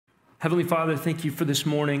Heavenly Father, thank you for this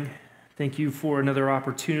morning. Thank you for another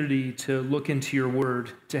opportunity to look into your word,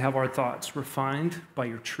 to have our thoughts refined by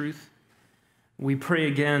your truth. We pray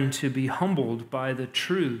again to be humbled by the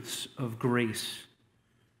truths of grace,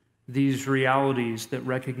 these realities that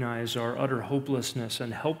recognize our utter hopelessness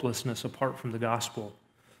and helplessness apart from the gospel,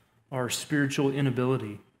 our spiritual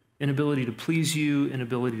inability to please you,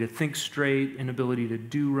 inability to think straight, inability to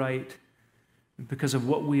do right, because of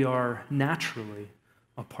what we are naturally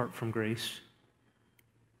apart from grace.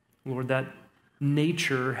 Lord, that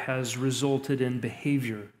nature has resulted in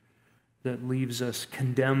behavior that leaves us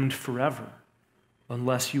condemned forever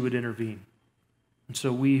unless you would intervene. And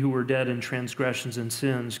so we who were dead in transgressions and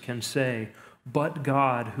sins can say, but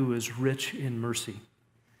God who is rich in mercy.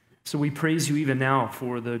 So we praise you even now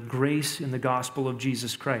for the grace in the gospel of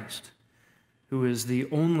Jesus Christ, who is the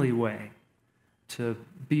only way to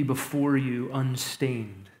be before you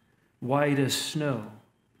unstained, white as snow,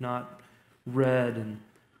 not red and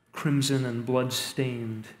crimson and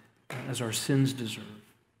blood-stained as our sins deserve.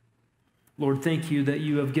 Lord, thank you that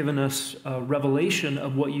you have given us a revelation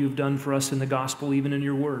of what you've done for us in the gospel, even in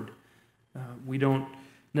your word. We don't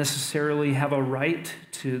necessarily have a right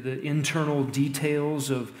to the internal details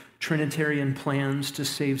of Trinitarian plans to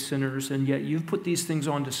save sinners, and yet you've put these things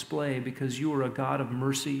on display because you are a God of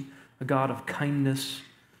mercy, a God of kindness,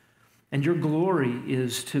 and your glory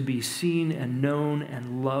is to be seen and known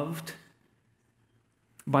and loved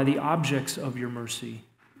by the objects of your mercy,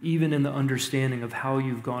 even in the understanding of how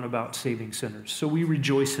you've gone about saving sinners. So we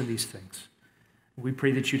rejoice in these things. We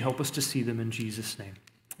pray that you'd help us to see them in Jesus' name.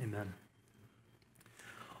 Amen.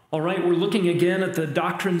 All right, we're looking again at the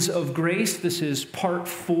Doctrines of Grace. This is part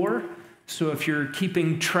 4. So if you're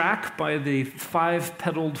keeping track by the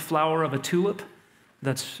 5-petaled flower of a tulip,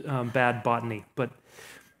 that's bad botany, but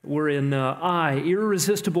we're in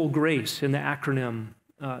Irresistible Grace in the acronym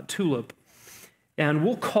TULIP. And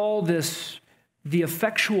we'll call this the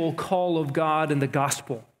effectual call of God in the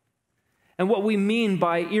gospel. And what we mean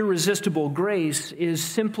by irresistible grace is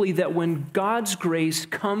simply that when God's grace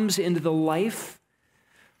comes into the life,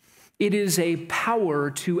 it is a power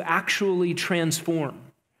to actually transform.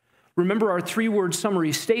 Remember, our 3-word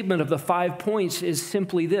summary statement of the 5 points is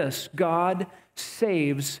simply this: God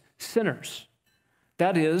saves sinners.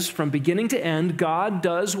 That is, from beginning to end, God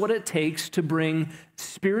does what it takes to bring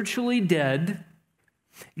spiritually dead,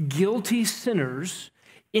 guilty sinners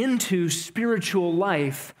into spiritual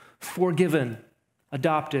life, forgiven,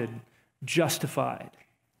 adopted, justified.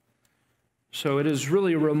 So it is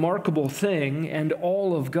really a remarkable thing and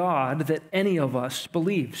all of God that any of us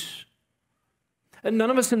believes. And none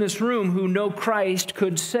of us in this room who know Christ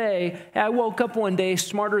could say, I woke up one day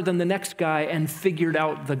smarter than the next guy and figured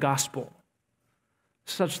out the gospel.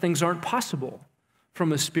 Such things aren't possible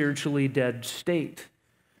from a spiritually dead state.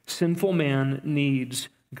 Sinful man needs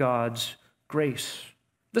God's grace.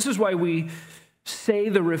 This is why we say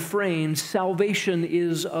the refrain, salvation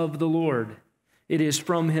is of the Lord. It is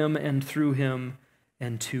from him and through him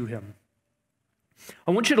and to him.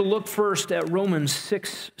 I want you to look first at Romans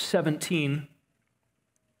 6:17.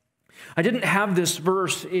 I didn't have this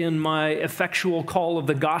verse in my effectual call of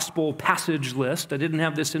the gospel passage list. I didn't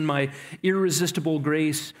have this in my irresistible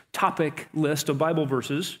grace topic list of Bible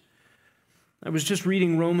verses. I was just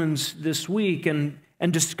reading Romans this week and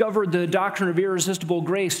discovered the doctrine of irresistible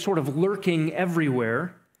grace sort of lurking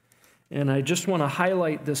everywhere. And I just want to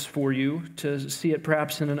highlight this for you to see it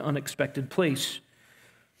perhaps in an unexpected place.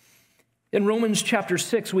 In Romans chapter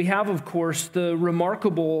 6, we have, of course, the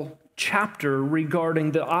remarkable chapter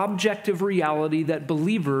regarding the objective reality that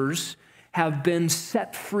believers have been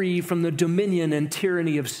set free from the dominion and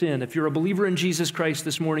tyranny of sin. If you're a believer in Jesus Christ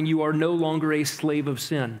this morning, you are no longer a slave of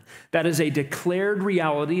sin. That is a declared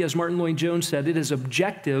reality. As Martin Lloyd-Jones said, it is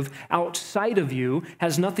objective, outside of you,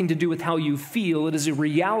 has nothing to do with how you feel. It is a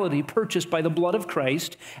reality purchased by the blood of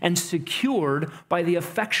Christ and secured by the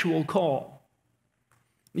effectual call.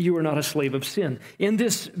 You are not a slave of sin. In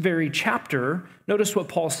this very chapter, notice what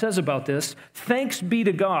Paul says about this. Thanks be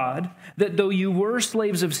to God that though you were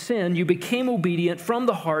slaves of sin, you became obedient from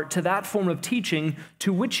the heart to that form of teaching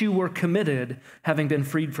to which you were committed, having been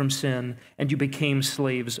freed from sin, and you became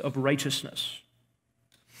slaves of righteousness.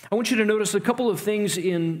 I want you to notice a couple of things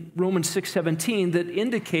in Romans 6:17 that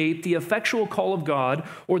indicate the effectual call of God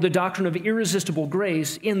or the doctrine of irresistible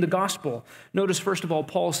grace in the gospel. Notice, first of all,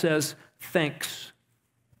 Paul says, thanks.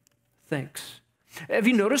 Thanks. Have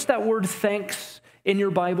you noticed that word thanks in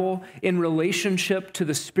your Bible in relationship to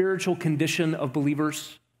the spiritual condition of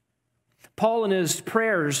believers? Paul in his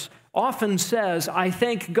prayers often says, I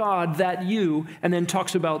thank God that you, and then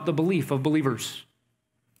talks about the belief of believers.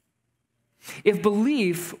 If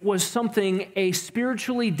belief was something a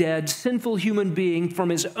spiritually dead, sinful human being from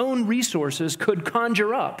his own resources could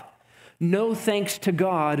conjure up, no thanks to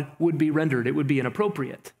God would be rendered. It would be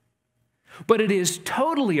inappropriate. But it is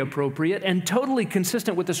totally appropriate and totally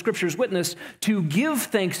consistent with the Scripture's witness to give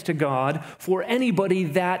thanks to God for anybody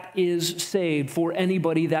that is saved, for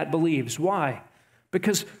anybody that believes. Why?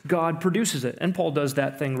 Because God produces it. And Paul does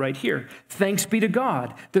that thing right here. Thanks be to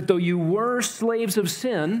God that though you were slaves of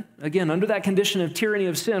sin, again, under that condition of tyranny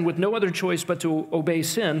of sin, with no other choice but to obey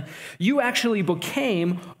sin, you actually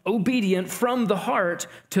became obedient from the heart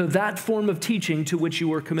to that form of teaching to which you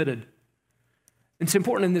were committed. It's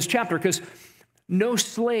important in this chapter because no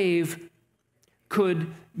slave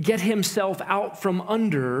could get himself out from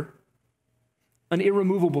under an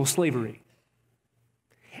irremovable slavery.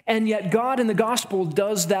 And yet God in the gospel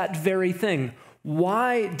does that very thing.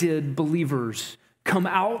 Why did believers come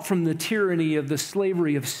out from the tyranny of the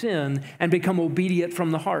slavery of sin and become obedient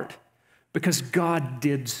from the heart? Because God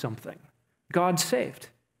did something. God saved.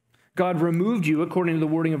 God removed you, according to the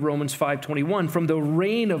wording of Romans 5:21, from the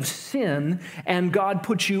reign of sin, and God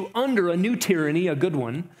put you under a new tyranny, a good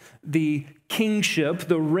one, the kingship,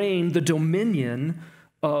 the reign, the dominion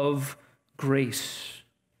of grace.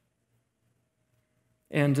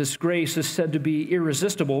 And this grace is said to be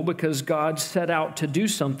irresistible because God set out to do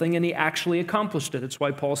something and he actually accomplished it. That's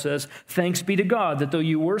why Paul says, thanks be to God that though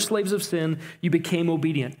you were slaves of sin, you became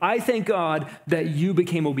obedient. I thank God that you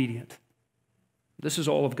became obedient. This is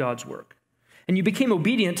all of God's work. And you became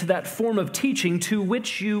obedient to that form of teaching to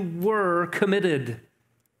which you were committed.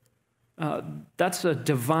 That's a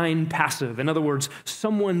divine passive. In other words,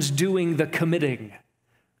 someone's doing the committing.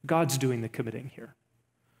 God's doing the committing here.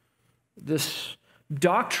 This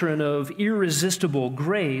doctrine of irresistible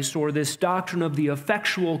grace, or this doctrine of the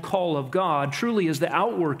effectual call of God, truly is the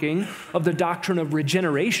outworking of the doctrine of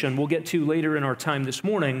regeneration we'll get to later in our time this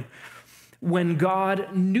morning. When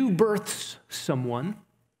God new births someone,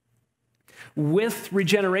 with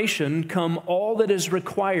regeneration come all that is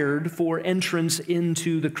required for entrance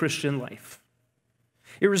into the Christian life.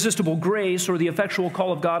 Irresistible grace, or the effectual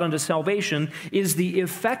call of God unto salvation, is the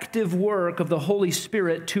effective work of the Holy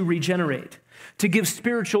Spirit to regenerate, to give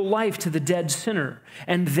spiritual life to the dead sinner,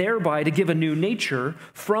 and thereby to give a new nature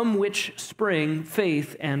from which spring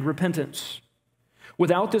faith and repentance.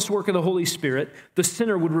 Without this work of the Holy Spirit, the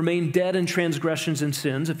sinner would remain dead in transgressions and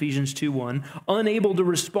sins, Ephesians 2:1, unable to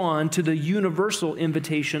respond to the universal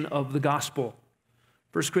invitation of the gospel.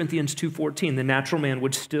 1 Corinthians 2:14, the natural man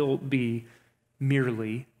would still be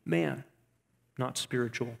merely man, not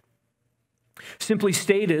spiritual. Simply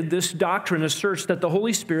stated, this doctrine asserts that the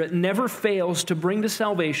Holy Spirit never fails to bring to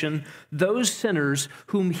salvation those sinners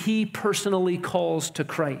whom he personally calls to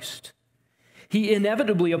Christ. He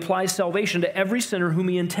inevitably applies salvation to every sinner whom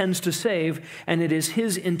he intends to save, and it is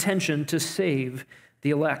his intention to save the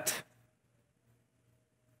elect.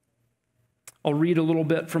 I'll read a little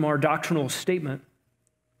bit from our doctrinal statement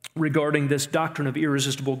regarding this doctrine of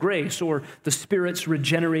irresistible grace, or the Spirit's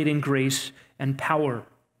regenerating grace and power.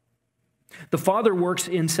 The Father works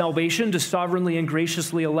in salvation to sovereignly and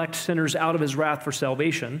graciously elect sinners out of his wrath for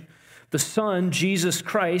salvation. The Son, Jesus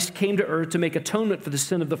Christ, came to earth to make atonement for the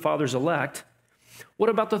sin of the Father's elect. What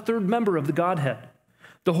about the third member of the Godhead?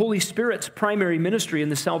 The Holy Spirit's primary ministry in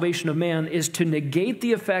the salvation of man is to negate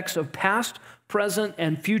the effects of past, present,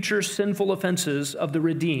 and future sinful offenses of the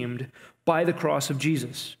redeemed by the cross of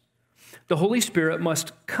Jesus. The Holy Spirit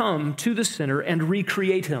must come to the sinner and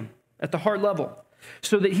recreate him at the heart level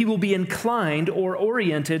so that he will be inclined or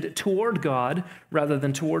oriented toward God rather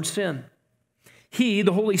than toward sin. He,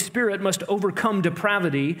 the Holy Spirit, must overcome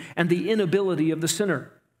depravity and the inability of the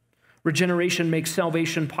sinner. Regeneration makes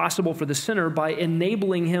salvation possible for the sinner by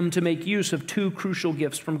enabling him to make use of two crucial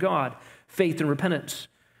gifts from God, faith and repentance,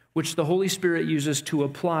 which the Holy Spirit uses to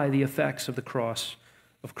apply the effects of the cross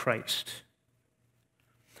of Christ.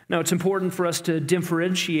 Now, it's important for us to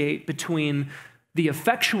differentiate between the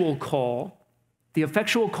effectual call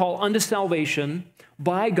unto salvation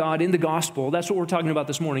by God in the gospel. That's what we're talking about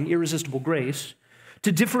this morning, irresistible grace.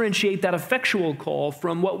 To differentiate that effectual call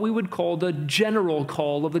from what we would call the general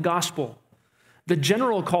call of the gospel. The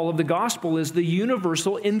general call of the gospel is the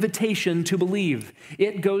universal invitation to believe.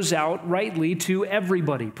 It goes out rightly to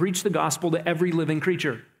everybody. Preach the gospel to every living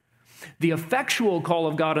creature. The effectual call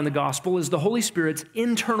of God in the gospel is the Holy Spirit's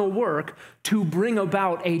internal work to bring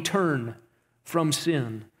about a turn from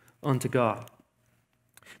sin unto God.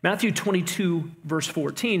 Matthew 22, verse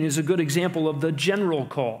 14 is a good example of the general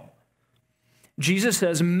call. Jesus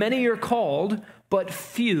says, many are called, but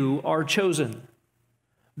few are chosen.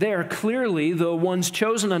 There, clearly, the ones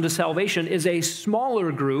chosen unto salvation is a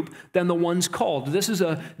smaller group than the ones called. This is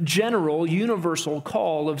a general, universal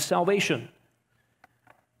call of salvation.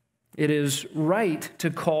 It is right to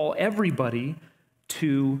call everybody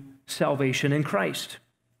to salvation in Christ.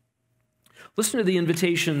 Listen to the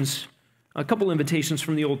invitations, a couple invitations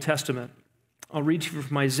from the Old Testament. I'll read to you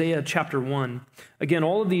from Isaiah chapter 1. Again,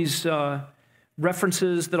 all of these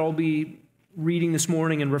references that I'll be reading this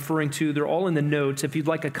morning and referring to, they're all in the notes. If you'd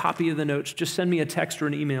like a copy of the notes, just send me a text or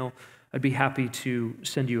an email. I'd be happy to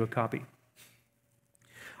send you a copy.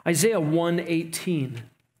 Isaiah 1:18.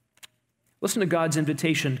 Listen to God's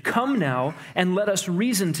invitation. Come now and let us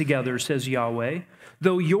reason together, says Yahweh.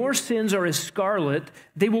 Though your sins are as scarlet,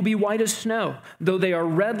 they will be white as snow. Though they are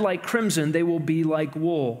red like crimson, they will be like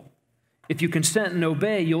wool. If you consent and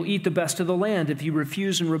obey, you'll eat the best of the land. If you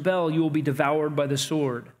refuse and rebel, you will be devoured by the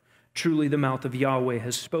sword. Truly, the mouth of Yahweh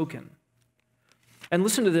has spoken. And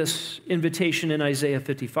listen to this invitation in Isaiah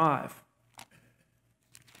 55.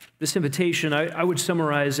 This invitation I would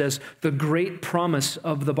summarize as the great promise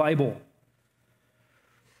of the Bible.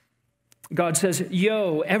 God says,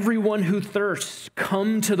 "Yo, everyone who thirsts,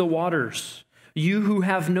 come to the waters. You who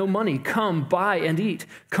have no money, come buy and eat.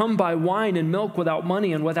 Come buy wine and milk without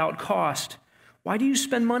money and without cost. Why do you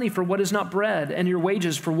spend money for what is not bread and your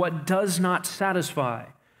wages for what does not satisfy?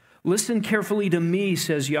 Listen carefully to me,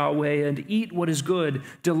 says Yahweh, and eat what is good.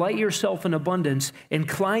 Delight yourself in abundance.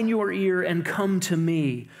 Incline your ear and come to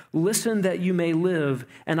me. Listen that you may live,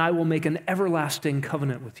 and I will make an everlasting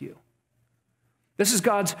covenant with you." This is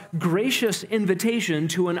God's gracious invitation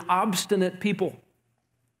to an obstinate people.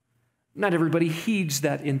 Not everybody heeds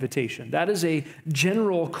that invitation. That is a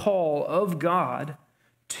general call of God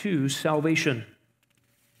to salvation.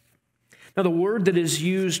 Now, the word that is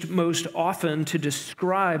used most often to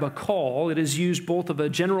describe a call, it is used both of a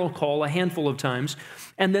general call a handful of times,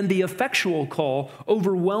 and then the effectual call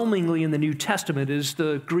overwhelmingly in the New Testament is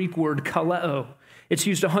the Greek word kaleo. It's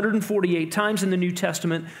used 148 times in the New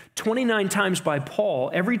Testament, 29 times by Paul.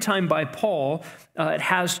 Every time by Paul, it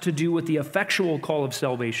has to do with the effectual call of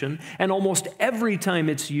salvation. And almost every time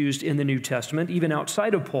it's used in the New Testament, even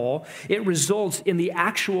outside of Paul, it results in the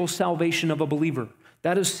actual salvation of a believer.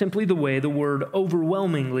 That is simply the way the word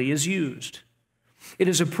overwhelmingly is used. It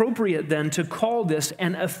is appropriate then to call this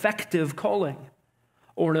an effective calling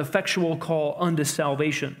or an effectual call unto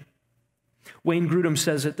salvation. Wayne Grudem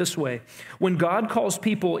says it this way: when God calls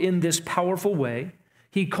people in this powerful way,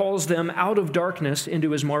 he calls them out of darkness into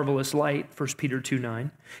his marvelous light, 1 Peter 2:9.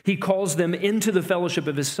 He calls them into the fellowship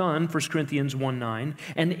of his Son, 1 Corinthians 1:9,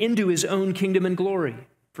 and into his own kingdom and glory,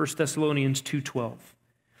 1 Thessalonians 2:12.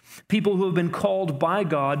 People who have been called by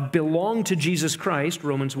God belong to Jesus Christ,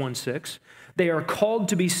 Romans 1:6. They are called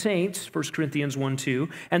to be saints, 1 Corinthians 1:2,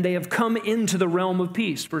 and they have come into the realm of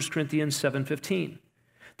peace, 1 Corinthians 7:15.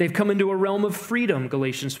 They've come into a realm of freedom,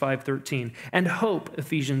 Galatians 5:13, and hope,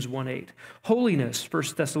 Ephesians 1:8. Holiness,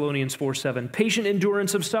 1 Thessalonians 4:7. Patient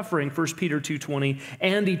endurance of suffering, 1 Peter 2:20,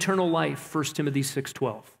 and eternal life, 1 Timothy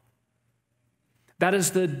 6:12. That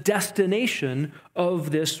is the destination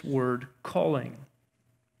of this word calling.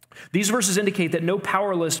 These verses indicate that no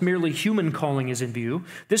powerless, merely human calling is in view.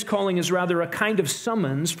 This calling is rather a kind of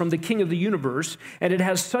summons from the King of the universe, and it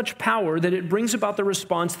has such power that it brings about the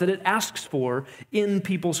response that it asks for in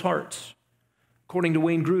people's hearts. According to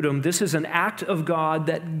Wayne Grudem, this is an act of God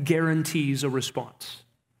that guarantees a response.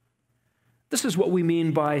 This is what we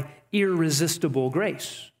mean by irresistible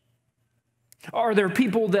grace. Are there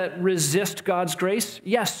people that resist God's grace?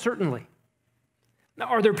 Yes, certainly. Now,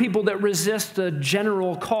 are there people that resist a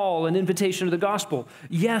general call and invitation to the gospel?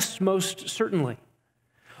 Yes, most certainly.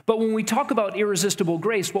 But when we talk about irresistible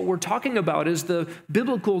grace, what we're talking about is the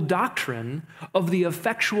biblical doctrine of the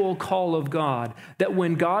effectual call of God, that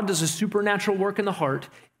when God does a supernatural work in the heart,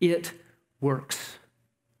 it works.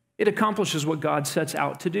 It accomplishes what God sets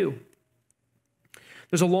out to do.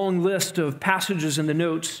 There's a long list of passages in the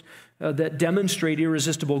notes that demonstrate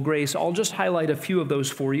irresistible grace. I'll just highlight a few of those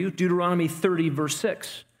for you. Deuteronomy 30, verse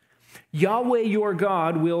 6. Yahweh your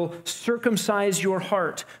God will circumcise your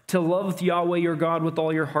heart to love Yahweh your God with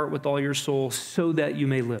all your heart, with all your soul, so that you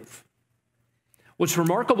may live. What's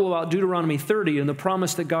remarkable about Deuteronomy 30 and the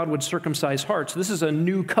promise that God would circumcise hearts, this is a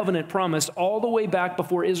new covenant promise all the way back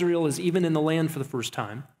before Israel is even in the land for the first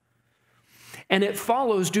time. And it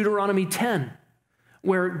follows Deuteronomy 10,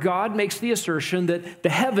 where God makes the assertion that the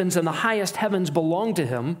heavens and the highest heavens belong to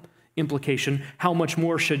him. Implication, how much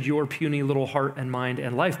more should your puny little heart and mind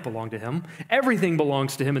and life belong to him? Everything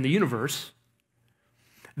belongs to him in the universe.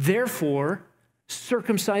 Therefore,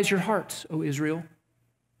 circumcise your hearts, O Israel.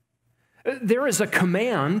 There is a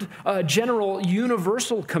command, a general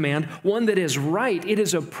universal command, one that is right. It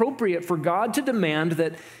is appropriate for God to demand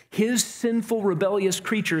that his sinful, rebellious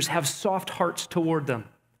creatures have soft hearts toward them.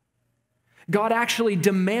 God actually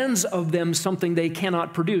demands of them something they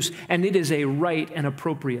cannot produce, and it is a right and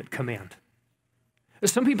appropriate command.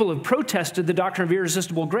 Some people have protested the doctrine of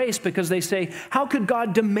irresistible grace because they say, how could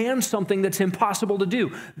God demand something that's impossible to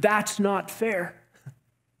do? That's not fair.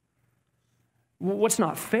 What's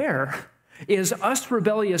not fair is us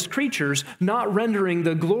rebellious creatures not rendering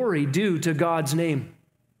the glory due to God's name.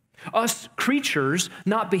 Us creatures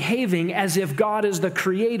not behaving as if God is the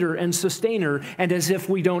creator and sustainer and as if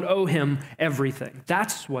we don't owe him everything.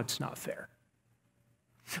 That's what's not fair.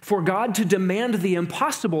 For God to demand the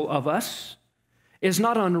impossible of us is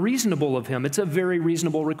not unreasonable of him. It's a very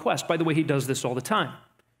reasonable request. By the way, he does this all the time.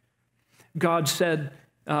 God said,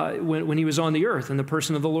 when he was on the earth in the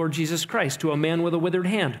person of the Lord Jesus Christ to a man with a withered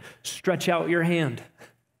hand, stretch out your hand.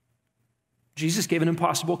 Jesus gave an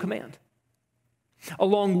impossible command.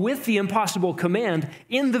 Along with the impossible command,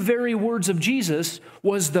 in the very words of Jesus,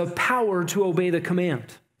 was the power to obey the command.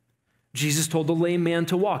 Jesus told the lame man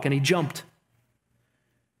to walk, and he jumped.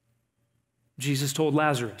 Jesus told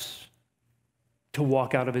Lazarus to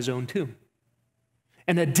walk out of his own tomb.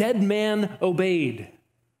 And a dead man obeyed.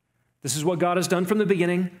 This is what God has done from the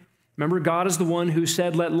beginning. Remember, God is the one who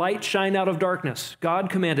said, let light shine out of darkness. God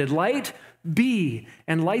commanded, light be,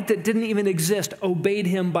 and light that didn't even exist obeyed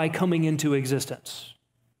him by coming into existence.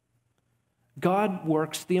 God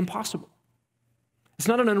works the impossible. It's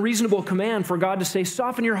not an unreasonable command for God to say,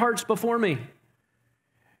 soften your hearts before me.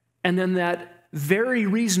 And then that very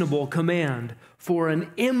reasonable command for an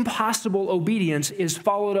impossible obedience is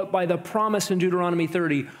followed up by the promise in Deuteronomy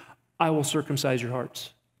 30, I will circumcise your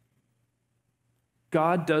hearts.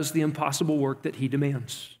 God does the impossible work that he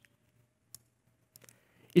demands.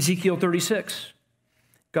 Ezekiel 36,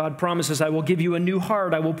 God promises, I will give you a new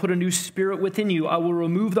heart. I will put a new spirit within you. I will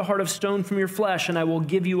remove the heart of stone from your flesh, and I will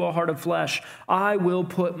give you a heart of flesh. I will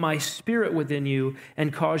put my spirit within you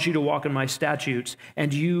and cause you to walk in my statutes,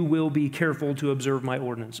 and you will be careful to observe my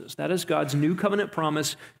ordinances. That is God's new covenant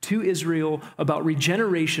promise to Israel about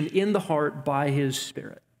regeneration in the heart by his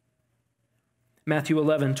spirit. Matthew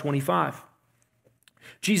 11:25.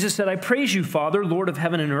 Jesus said, I praise you, Father, Lord of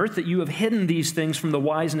heaven and earth, that you have hidden these things from the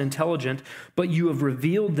wise and intelligent, but you have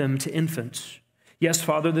revealed them to infants. Yes,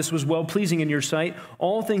 Father, this was well-pleasing in your sight.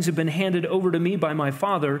 All things have been handed over to me by my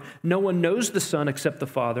Father. No one knows the Son except the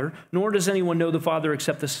Father, nor does anyone know the Father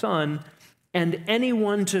except the Son, and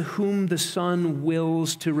anyone to whom the Son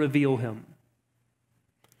wills to reveal him.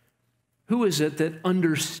 Who is it that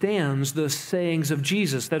understands the sayings of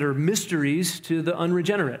Jesus that are mysteries to the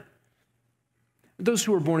unregenerate? Those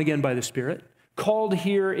who are born again by the Spirit, called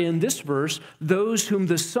here in this verse, those whom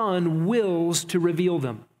the Son wills to reveal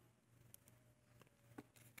them.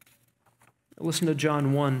 Listen to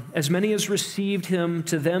John 1. As many as received him,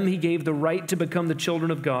 to them he gave the right to become the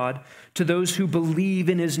children of God, to those who believe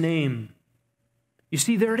in his name. You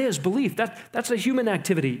see, there it is, belief. That's a human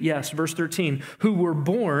activity. Yes, verse 13. Who were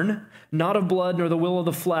born, not of blood, nor the will of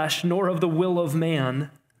the flesh, nor of the will of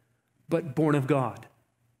man, but born of God.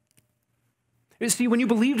 You see, when you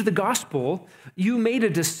believed the gospel, you made a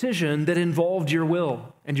decision that involved your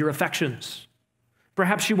will and your affections.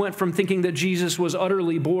 Perhaps you went from thinking that Jesus was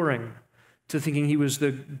utterly boring to thinking he was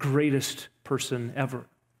the greatest person ever.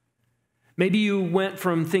 Maybe you went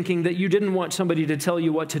from thinking that you didn't want somebody to tell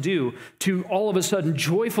you what to do to all of a sudden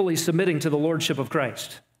joyfully submitting to the lordship of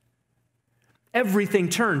Christ. Everything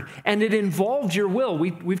turned, and it involved your will.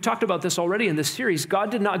 We've talked about this already in this series. God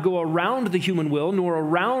did not go around the human will nor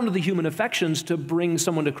around the human affections to bring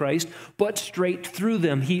someone to Christ, but straight through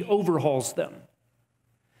them. He overhauls them.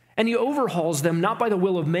 And he overhauls them not by the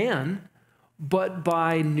will of man, but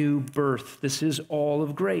by new birth. This is all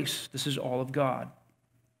of grace. This is all of God.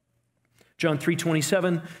 John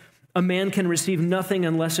 3:27, a man can receive nothing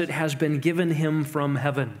unless it has been given him from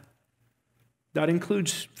heaven. That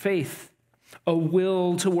includes faith, a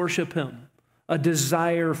will to worship him, a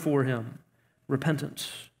desire for him,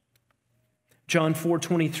 repentance. John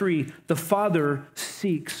 4:23, the Father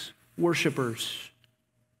seeks worshipers.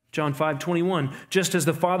 John 5:21, just as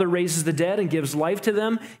the Father raises the dead and gives life to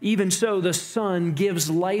them, even so the Son gives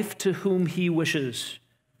life to whom he wishes.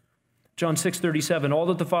 John 6:37, all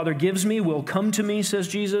that the Father gives me will come to me, says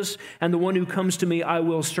Jesus, and the one who comes to me I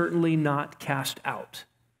will certainly not cast out.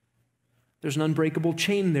 There's an unbreakable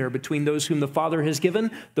chain there between those whom the Father has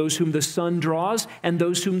given, those whom the Son draws, and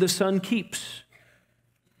those whom the Son keeps.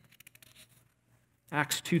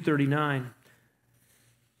 Acts 2:39.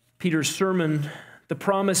 Peter's sermon The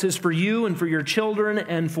promise is for you and for your children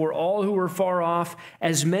and for all who are far off,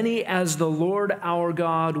 as many as the Lord our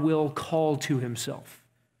God will call to himself.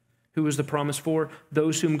 Who is the promise for?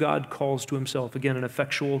 Those whom God calls to himself. Again, an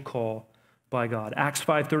effectual call by God. Acts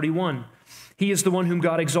 5:31. He is the one whom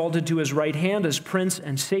God exalted to his right hand as Prince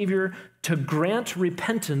and Savior to grant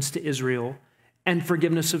repentance to Israel and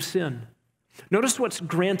forgiveness of sin. Notice what's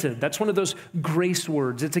granted. That's one of those grace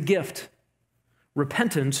words. It's a gift.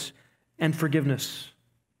 Repentance and forgiveness.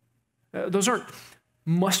 Those aren't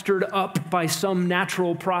mustered up by some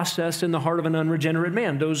natural process in the heart of an unregenerate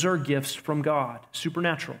man. Those are gifts from God,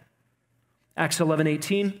 supernatural. Acts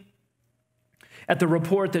 11:18. At the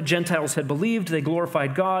report that Gentiles had believed, they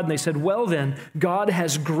glorified God, and they said, well then, God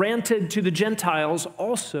has granted to the Gentiles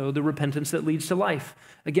also the repentance that leads to life.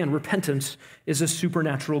 Again, repentance is a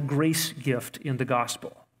supernatural grace gift in the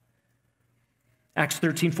gospel. Acts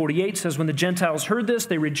 13:48 says, when the Gentiles heard this,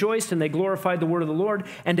 they rejoiced and they glorified the word of the Lord,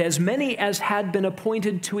 and as many as had been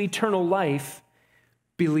appointed to eternal life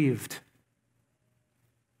believed.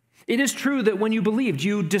 It is true that when you believed,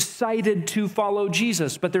 you decided to follow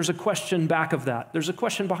Jesus, but there's a question back of that. There's a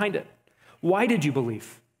question behind it. Why did you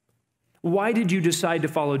believe? Why did you decide to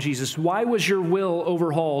follow Jesus? Why was your will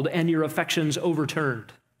overhauled and your affections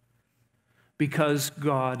overturned? Because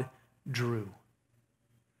God drew.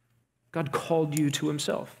 God called you to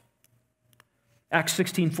himself. Acts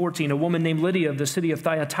 16:14, a woman named Lydia of the city of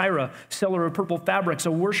Thyatira, seller of purple fabrics,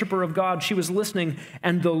 a worshiper of God, she was listening,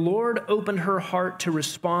 and the Lord opened her heart to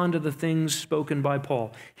respond to the things spoken by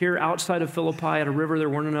Paul. Here outside of Philippi at a river, there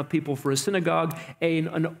weren't enough people for a synagogue.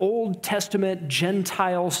 An Old Testament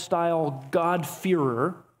Gentile-style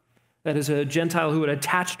God-fearer, that is a Gentile who had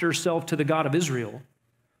attached herself to the God of Israel,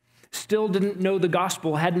 still didn't know the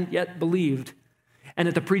gospel, hadn't yet believed. And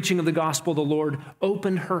at the preaching of the gospel, the Lord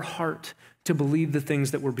opened her heart to believe the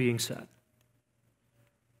things that were being said.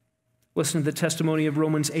 Listen to the testimony of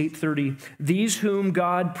Romans 8:30. These whom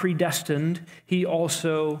God predestined, he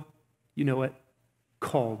also, you know it,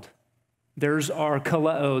 called. There's our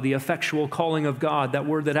kaleo, the effectual calling of God, that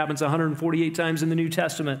word that happens 148 times in the New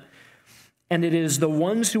Testament. And it is the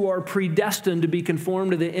ones who are predestined to be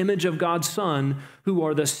conformed to the image of God's Son who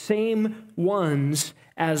are the same ones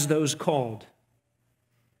as those called.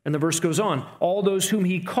 And the verse goes on, all those whom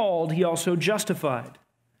he called, he also justified.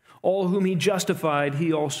 All whom he justified,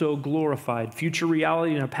 he also glorified. Future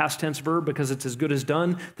reality in a past tense verb because it's as good as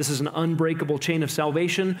done. This is an unbreakable chain of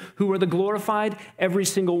salvation. Who are the glorified? Every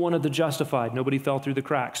single one of the justified. Nobody fell through the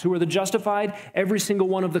cracks. Who are the justified? Every single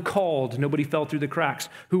one of the called. Nobody fell through the cracks.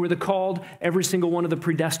 Who are the called? Every single one of the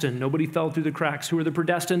predestined. Nobody fell through the cracks. Who are the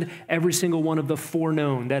predestined? Every single one of the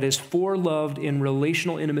foreknown. That is, foreloved in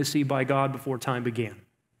relational intimacy by God before time began.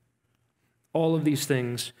 All of these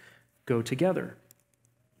things go together.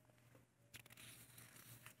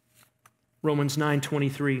 Romans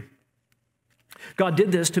 9:23. God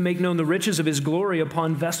did this to make known the riches of his glory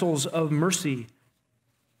upon vessels of mercy,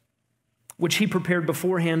 which he prepared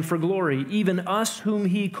beforehand for glory, even us whom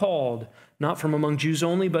he called, not from among Jews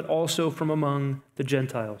only, but also from among the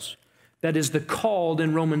Gentiles. That is, the called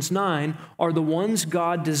in Romans 9 are the ones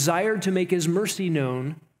God desired to make his mercy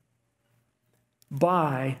known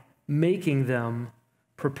by making them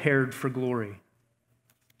prepared for glory.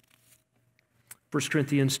 1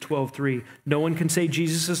 Corinthians 12:3, no one can say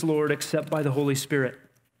Jesus is Lord except by the Holy Spirit.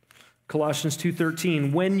 Colossians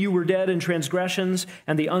 2:13, when you were dead in transgressions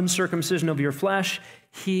and the uncircumcision of your flesh,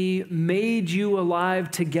 he made you alive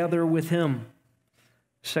together with him.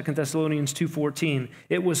 2 Thessalonians 2:14,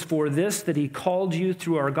 it was for this that he called you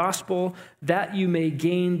through our gospel, that you may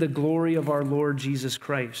gain the glory of our Lord Jesus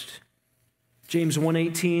Christ. James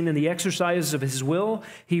 1:18, in the exercise of his will,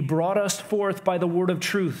 he brought us forth by the word of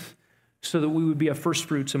truth, so that we would be a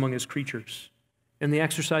firstfruits among his creatures. In the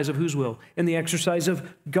exercise of whose will? In the exercise of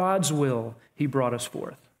God's will, he brought us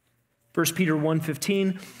forth. 1 Peter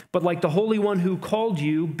 1:15, but like the Holy One who called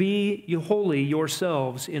you, be you holy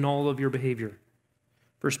yourselves in all of your behavior.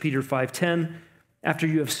 1 Peter 5:10, after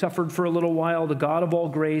you have suffered for a little while, the God of all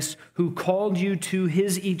grace, who called you to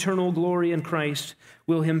his eternal glory in Christ,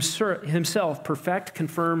 will himself perfect,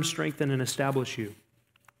 confirm, strengthen, and establish you.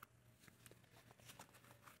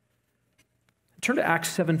 Turn to Acts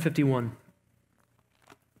 7:51.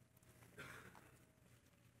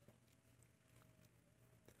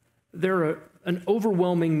 There are an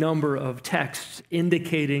overwhelming number of texts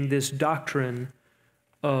indicating this doctrine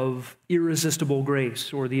of irresistible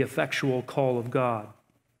grace or the effectual call of God.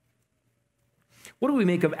 What do we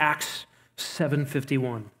make of Acts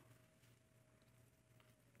 7:51?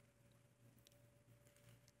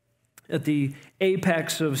 At the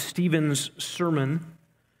apex of Stephen's sermon,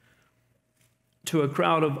 to a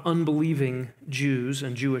crowd of unbelieving Jews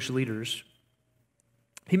and Jewish leaders.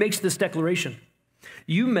 He makes this declaration: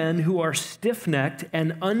 "You men who are stiff-necked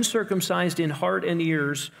and uncircumcised in heart and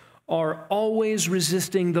ears are always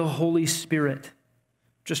resisting the Holy Spirit,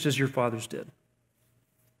 just as your fathers did."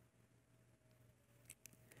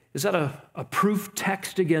 Is that a proof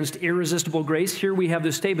text against irresistible grace? Here we have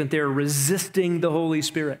this statement, they're resisting the Holy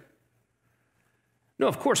Spirit. No,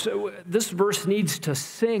 of course, this verse needs to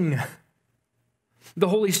sing. The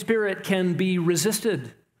Holy Spirit can be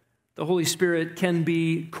resisted. The Holy Spirit can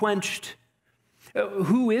be quenched.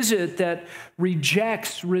 Who is it that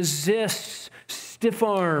rejects, resists, stiff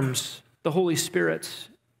arms the Holy Spirit's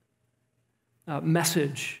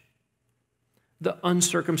message? The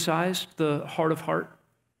uncircumcised, the hard of heart.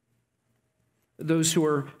 Those who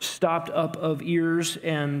are stopped up of ears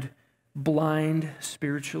and blind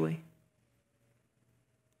spiritually.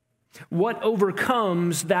 What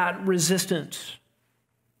overcomes that resistance?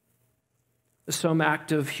 Some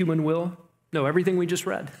act of human will? No, everything we just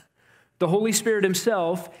read. The Holy Spirit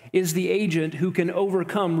himself is the agent who can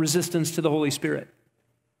overcome resistance to the Holy Spirit.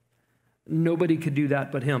 Nobody could do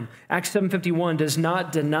that but him. Acts 7:51 does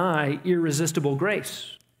not deny irresistible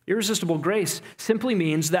grace. Irresistible grace simply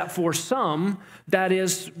means that for some, that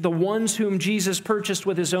is, the ones whom Jesus purchased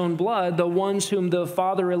with his own blood, the ones whom the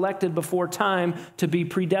Father elected before time to be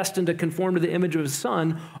predestined to conform to the image of his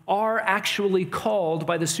Son, are actually called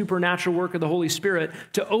by the supernatural work of the Holy Spirit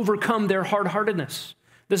to overcome their hard-heartedness.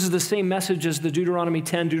 This is the same message as the Deuteronomy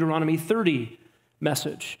 10, Deuteronomy 30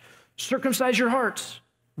 message. Circumcise your hearts.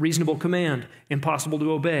 Reasonable command, impossible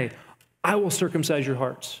to obey. I will circumcise your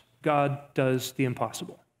hearts. God does the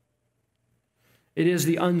impossible. It is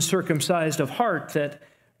the uncircumcised of heart that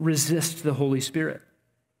resists the Holy Spirit.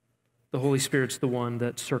 The Holy Spirit's the one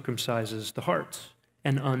that circumcises the hearts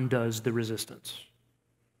and undoes the resistance.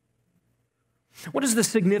 What is the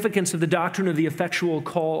significance of the doctrine of the effectual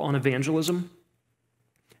call on evangelism?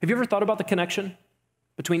 Have you ever thought about the connection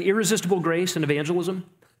between irresistible grace and evangelism?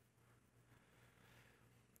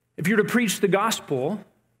 If you were to preach the gospel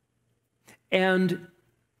and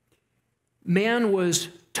man was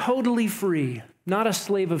totally free, not a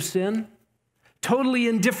slave of sin, totally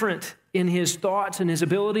indifferent in his thoughts and his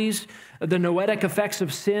abilities, the noetic effects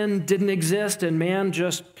of sin didn't exist, and man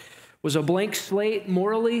just was a blank slate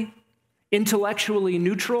morally, intellectually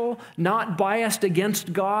neutral, not biased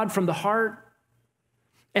against God from the heart.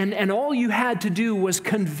 And all you had to do was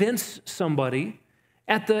convince somebody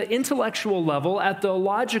at the intellectual level, at the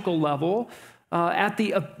logical level, at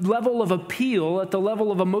the level of appeal, at the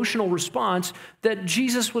level of emotional response, that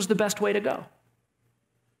Jesus was the best way to go.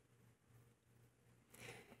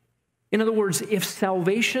 In other words, if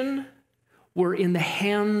salvation were in the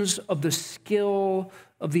hands of the skill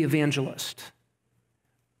of the evangelist,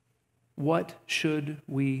 what should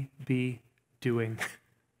we be doing?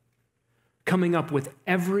 Coming up with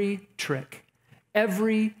every trick,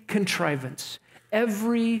 every contrivance,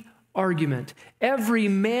 every argument, every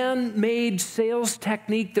man-made sales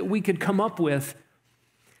technique that we could come up with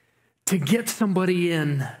to get somebody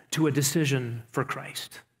in to a decision for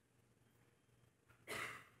Christ.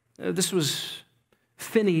 This was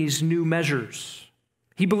Finney's new measures.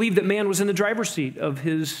 He believed that man was in the driver's seat of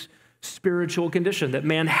his spiritual condition, that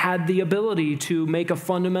man had the ability to make a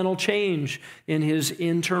fundamental change in his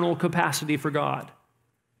internal capacity for God.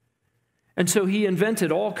 And so he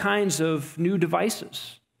invented all kinds of new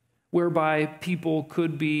devices whereby people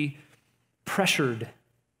could be pressured,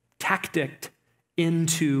 tacticked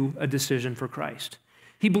into a decision for Christ.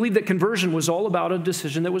 He believed that conversion was all about a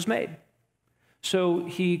decision that was made. So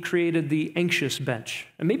he created the anxious bench.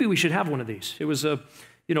 And maybe we should have one of these. It was a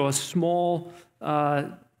small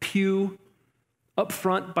pew up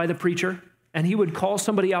front by the preacher, and he would call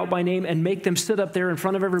somebody out by name and make them sit up there in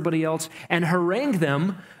front of everybody else and harangue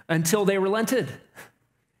them until they relented.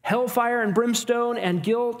 Hellfire and brimstone and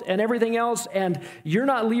guilt and everything else, and you're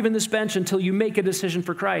not leaving this bench until you make a decision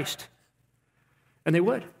for Christ. And they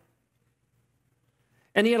would.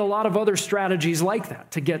 And he had a lot of other strategies like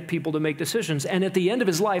that to get people to make decisions. And at the end of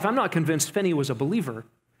his life, I'm not convinced Finney was a believer.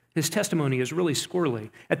 His testimony is really squirrely.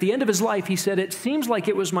 At the end of his life, he said, "It seems like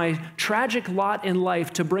it was my tragic lot in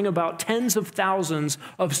life to bring about tens of thousands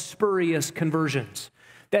of spurious conversions."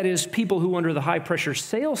 That is, people who under the high-pressure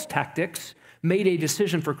sales tactics made a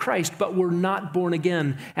decision for Christ, but were not born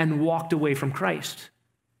again and walked away from Christ.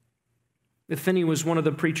 Finney was one of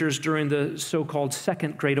the preachers during the so-called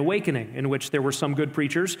Second Great Awakening, in which there were some good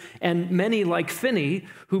preachers, and many like Finney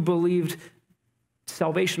who believed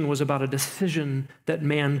salvation was about a decision that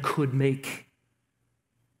man could make.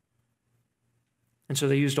 And so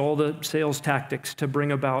they used all the sales tactics to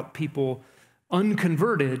bring about people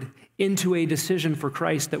unconverted into a decision for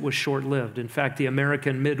Christ that was short-lived. In fact, the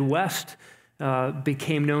American Midwest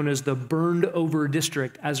became known as the burned over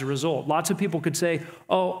district as a result. Lots of people could say,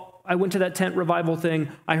 oh, I went to that tent revival thing,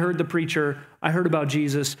 I heard the preacher, I heard about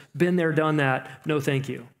Jesus, been there, done that, no thank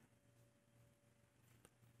you.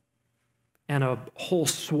 And a whole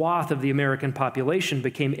swath of the American population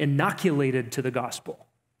became inoculated to the gospel,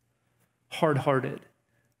 hard-hearted,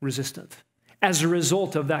 resistant, as a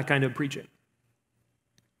result of that kind of preaching.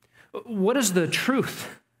 What is the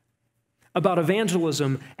truth about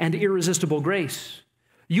evangelism and irresistible grace?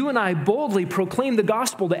 You and I boldly proclaim the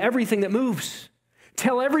gospel to everything that moves.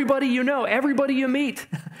 Tell everybody you know, everybody you meet,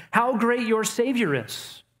 how great your Savior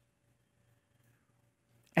is.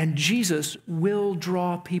 And Jesus will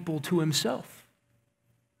draw people to himself.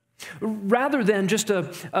 Rather than just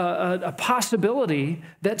a possibility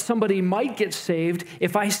that somebody might get saved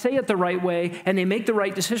if I say it the right way and they make the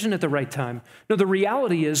right decision at the right time. No, the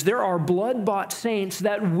reality is there are blood-bought saints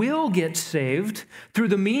that will get saved through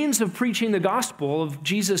the means of preaching the gospel of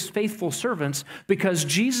Jesus' faithful servants, because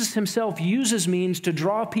Jesus himself uses means to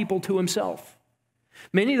draw people to himself.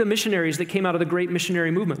 Many of the missionaries that came out of the great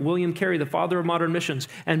missionary movement, William Carey, the father of modern missions,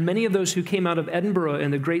 and many of those who came out of Edinburgh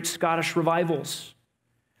in the great Scottish revivals,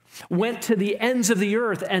 went to the ends of the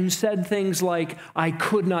earth and said things like, I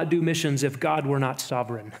could not do missions if God were not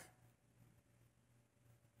sovereign.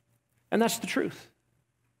 And that's the truth.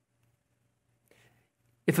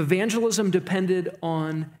 If evangelism depended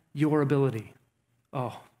on your ability,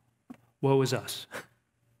 oh, woe is us.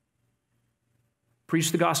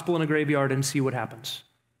 Preach the gospel in a graveyard and see what happens.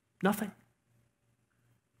 Nothing.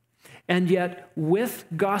 And yet, with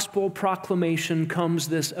gospel proclamation comes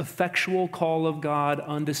this effectual call of God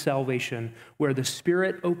unto salvation, where the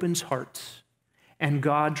Spirit opens hearts, and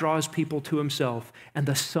God draws people to himself, and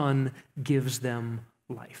the Son gives them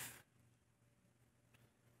life.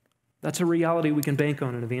 That's a reality we can bank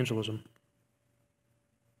on in evangelism.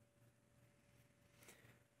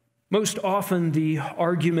 Most often, the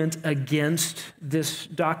argument against this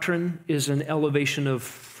doctrine is an elevation of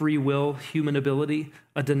free will, human ability,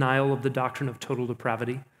 a denial of the doctrine of total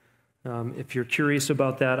depravity. If you're curious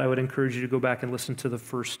about that, I would encourage you to go back and listen to the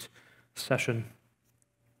first session.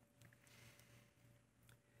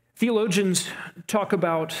 Theologians talk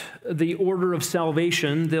about the order of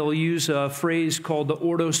salvation. They'll use a phrase called the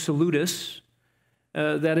Ordo Salutis.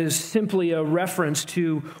 That is simply a reference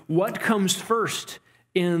to what comes first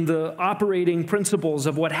in the operating principles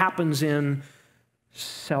of what happens in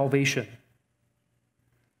salvation.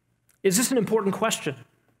 Is this an important question?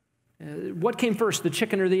 What came first, the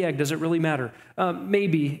chicken or the egg? Does it really matter?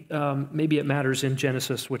 Maybe it matters in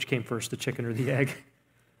Genesis which came first, the chicken or the egg.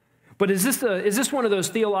 But is this one of those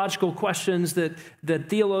theological questions that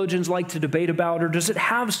theologians like to debate about, or does it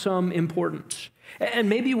have some importance? And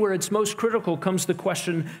maybe where it's most critical comes the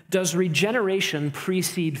question, does regeneration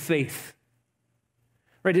precede faith?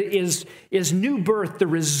 Right? Is new birth the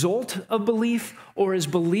result of belief, or is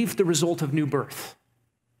belief the result of new birth?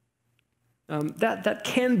 That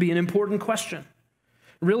can be an important question.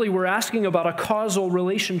 Really, we're asking about a causal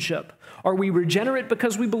relationship. Are we regenerate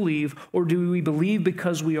because we believe, or do we believe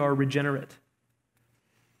because we are regenerate?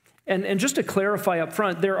 And just to clarify up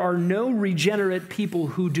front, there are no regenerate people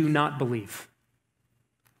who do not believe.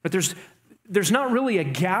 But there's not really a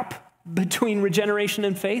gap between regeneration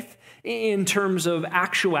and faith in terms of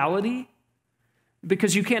actuality,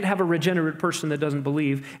 because you can't have a regenerate person that doesn't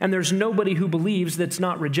believe, and there's nobody who believes that's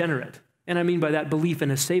not regenerate. And I mean by that belief in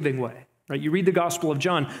a saving way. Right? You read the Gospel of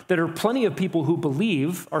John, there are plenty of people who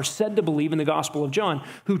believe, are said to believe in the Gospel of John,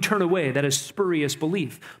 who turn away. That is spurious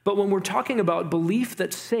belief. But when we're talking about belief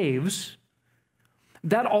that saves,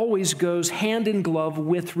 that always goes hand in glove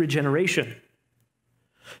with regeneration.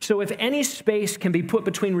 So if any space can be put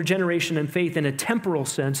between regeneration and faith in a temporal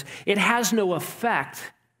sense, it has no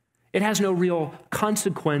effect. It has no real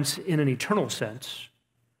consequence in an eternal sense.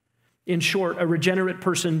 In short, a regenerate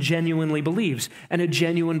person genuinely believes, and a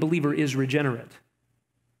genuine believer is regenerate.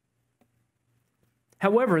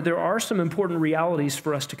 However, there are some important realities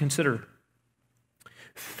for us to consider.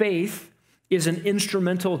 Faith is an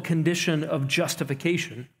instrumental condition of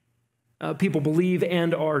justification. People believe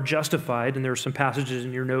and are justified, and there are some passages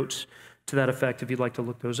in your notes to that effect if you'd like to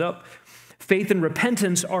look those up. Faith and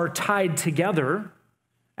repentance are tied together.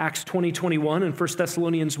 Acts 20:21 and 1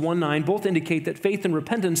 Thessalonians 1:9 both indicate that faith and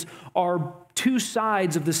repentance are two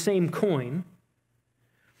sides of the same coin.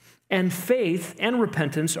 And faith and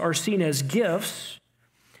repentance are seen as gifts.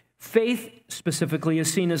 Faith specifically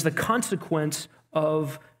is seen as the consequence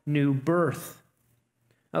of new birth.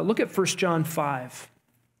 Look at 1 John 5.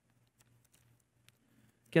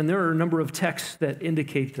 Again, there are a number of texts that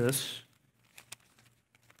indicate this.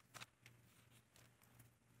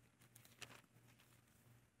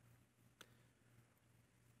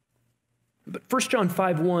 But 1 John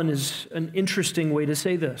 5:1 is an interesting way to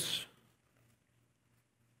say this.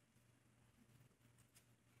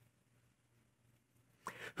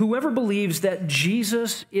 Whoever believes that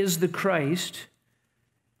Jesus is the Christ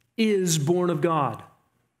is born of God.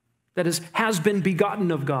 That is, has been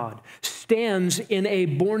begotten of God, stands in a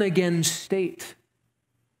born-again state.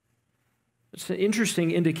 It's an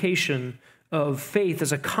interesting indication of faith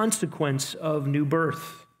as a consequence of new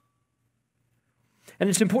birth. And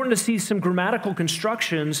it's important to see some grammatical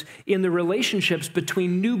constructions in the relationships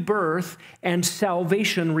between new birth and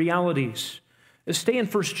salvation realities. Stay in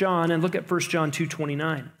 1 John and look at 1 John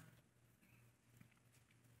 2:29.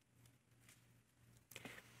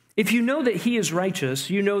 If you know that he is righteous,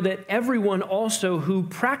 you know that everyone also who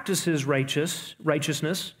practices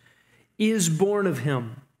righteousness is born of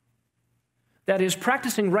him. That is,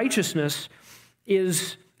 practicing righteousness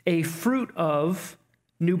is a fruit of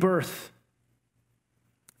new birth.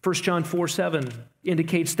 1 John 4:7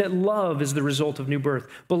 indicates that love is the result of new birth.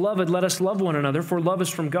 Beloved, let us love one another, for love is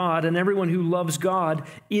from God, and everyone who loves God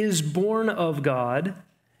is born of God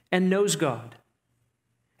and knows God.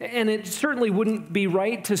 And it certainly wouldn't be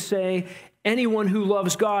right to say anyone who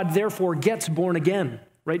loves God therefore gets born again,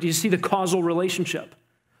 right? Do you see the causal relationship?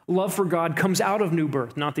 Love for God comes out of new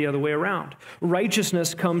birth, not the other way around.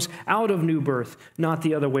 Righteousness comes out of new birth, not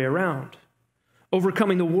the other way around.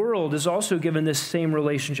 Overcoming the world is also given this same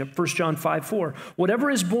relationship. 1 John 5:4. Whatever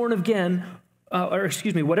is born of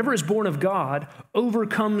God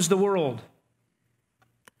overcomes the world.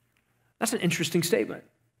 That's an interesting statement.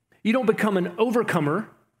 You don't become an overcomer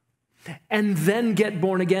and then get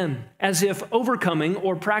born again, as if overcoming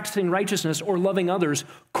or practicing righteousness or loving others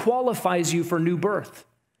qualifies you for new birth.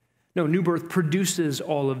 No, new birth produces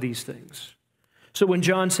all of these things. So when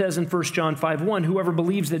John says in 1 John 5:1, whoever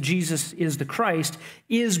believes that Jesus is the Christ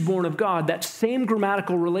is born of God, that same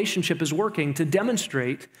grammatical relationship is working to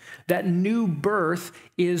demonstrate that new birth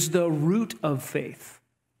is the root of faith,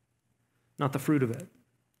 not the fruit of it.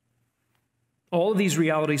 All of these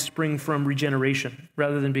realities spring from regeneration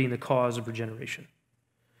rather than being the cause of regeneration.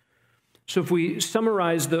 So if we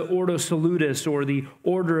summarize the Ordo Salutis, or the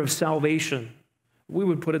order of salvation, we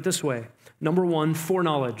would put it this way. Number one,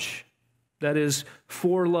 foreknowledge. That is,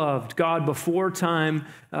 foreloved. God, before time,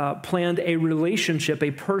 planned a relationship, a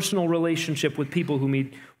personal relationship with people whom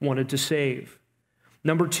he wanted to save.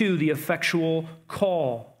 Number two, the effectual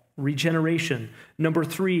call, regeneration. Number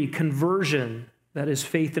three, conversion. That is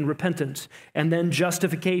faith and repentance. And then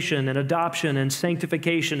justification and adoption and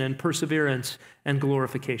sanctification and perseverance and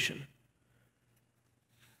glorification.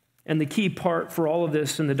 And the key part for all of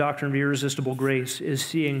this in the doctrine of irresistible grace is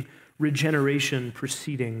seeing regeneration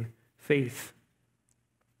preceding faith.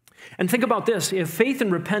 And think about this. If faith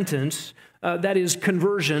and repentance, that is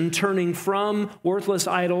conversion, turning from worthless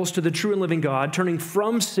idols to the true and living God, turning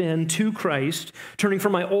from sin to Christ, turning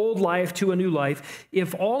from my old life to a new life,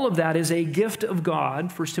 if all of that is a gift of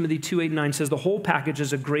God, 1 Timothy 2:8-9 says the whole package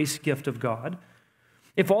is a grace gift of God.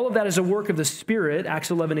 If all of that is a work of the Spirit, Acts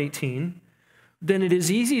 11:18, then it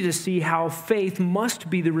is easy to see how faith must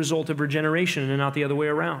be the result of regeneration and not the other way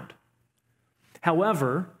around.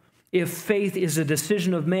 However, if faith is a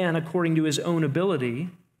decision of man according to his own ability,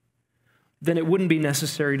 then it wouldn't be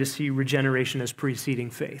necessary to see regeneration as preceding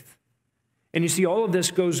faith. And you see, all of this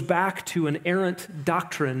goes back to an errant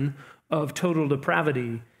doctrine of total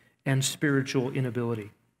depravity and spiritual inability.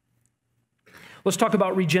 Let's talk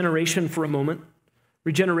about regeneration for a moment.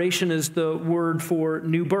 Regeneration is the word for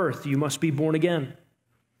new birth. You must be born again.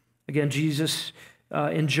 Again, Jesus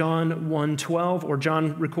in John 1:12, or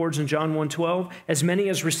John records in John 1:12, as many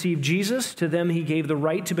as received Jesus, to them he gave the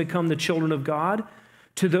right to become the children of God,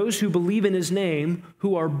 to those who believe in his name,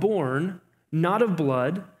 who are born, not of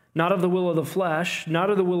blood, not of the will of the flesh, not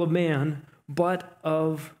of the will of man, but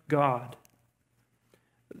of God.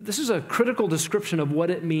 This is a critical description of what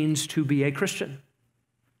it means to be a Christian.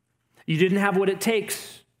 You didn't have what it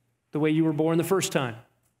takes the way you were born the first time.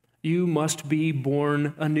 You must be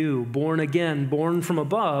born anew, born again, born from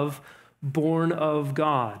above, born of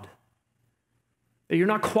God. You're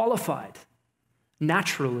not qualified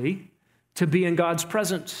naturally to be in God's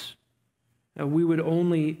presence. We would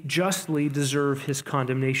only justly deserve his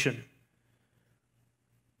condemnation.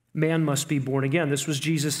 Man must be born again. This was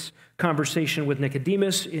Jesus' conversation with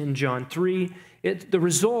Nicodemus in John 3. The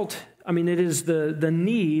result, it is the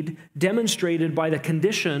need demonstrated by the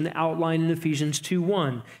condition outlined in Ephesians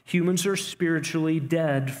 2:1. Humans are spiritually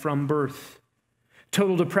dead from birth.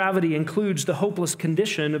 Total depravity includes the hopeless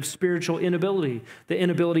condition of spiritual inability, the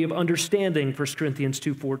inability of understanding, 1 Corinthians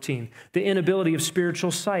 2:14, the inability of spiritual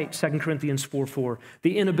sight, 2 Corinthians 4:4,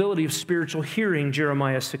 the inability of spiritual hearing,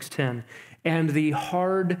 Jeremiah 6:10, and the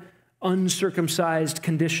hard, uncircumcised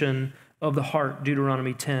condition of the heart,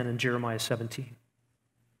 Deuteronomy 10 and Jeremiah 17.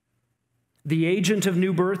 The agent of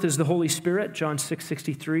new birth is the Holy Spirit, John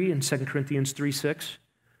 6:63 and 2 Corinthians 3:6.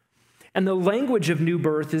 And the language of new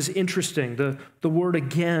birth is interesting. The word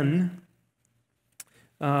again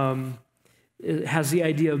it has the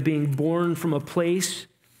idea of being born from a place,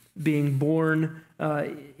 being born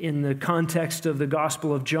in the context of the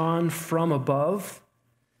Gospel of John from above.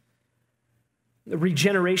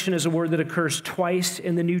 Regeneration is a word that occurs twice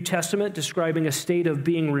in the New Testament, describing a state of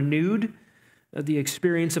being renewed, the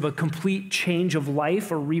experience of a complete change of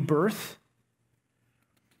life or rebirth.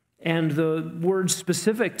 And the word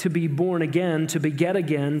specific to be born again, to beget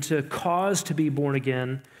again, to cause to be born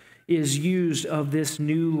again, is used of this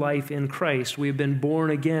new life in Christ. We have been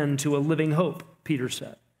born again to a living hope, Peter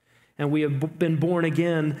said. And we have been born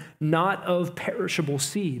again not of perishable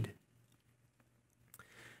seed.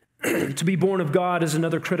 To be born of God is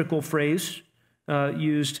another critical phrase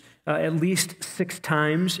used at least 6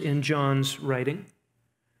 times in John's writing.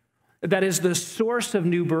 That is, the source of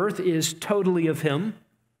new birth is totally of him.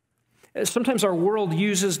 Sometimes our world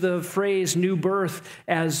uses the phrase new birth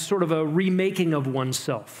as sort of a remaking of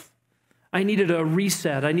oneself. I needed a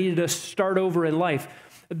reset. I needed to start over in life.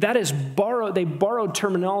 That is borrowed. They borrowed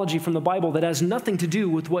terminology from the Bible that has nothing to do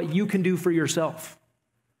with what you can do for yourself.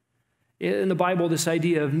 In the Bible, this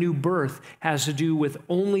idea of new birth has to do with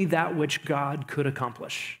only that which God could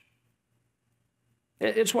accomplish.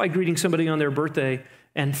 It's why greeting somebody on their birthday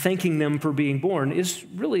and thanking them for being born is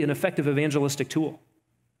really an effective evangelistic tool.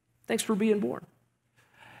 Thanks for being born.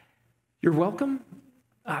 You're welcome?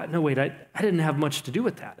 No, wait, I didn't have much to do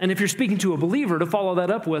with that. And if you're speaking to a believer, to follow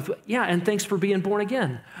that up with, yeah, and thanks for being born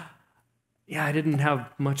again. Yeah, I didn't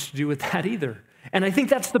have much to do with that either. And I think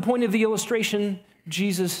that's the point of the illustration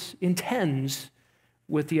Jesus intends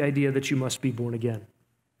with the idea that you must be born again.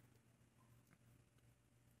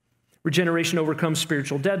 Regeneration overcomes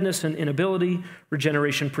spiritual deadness and inability.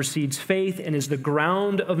 Regeneration precedes faith and is the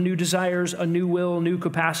ground of new desires, a new will, new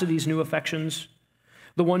capacities, new affections.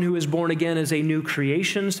 The one who is born again is a new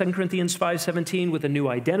creation, 2 Corinthians 5:17, with a new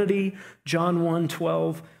identity, John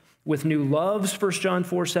 1:12, with new loves, 1 John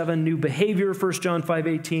 4:7, new behavior, 1 John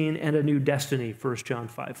 5:18, and a new destiny, 1 John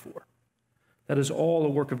 5:4. That is all a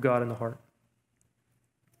work of God in the heart.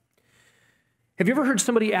 Have you ever heard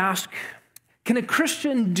somebody ask, can a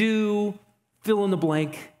Christian do fill in the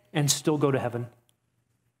blank and still go to heaven?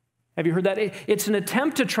 Have you heard that? It's an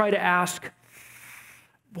attempt to try to ask,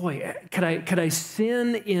 boy, could I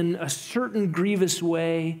sin in a certain grievous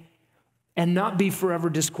way and not be forever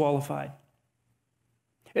disqualified?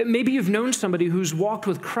 Maybe you've known somebody who's walked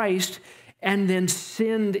with Christ and then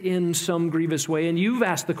sinned in some grievous way, and you've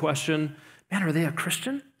asked the question, man, are they a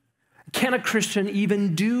Christian? Can a Christian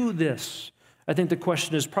even do this? I think the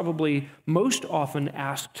question is probably most often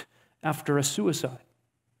asked after a suicide.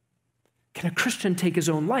 Can a Christian take his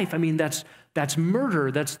own life? I mean, that's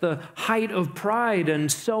murder. That's the height of pride and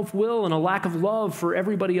self-will and a lack of love for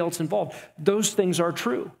everybody else involved. Those things are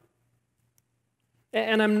true.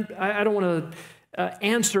 And I don't want to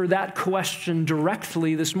answer that question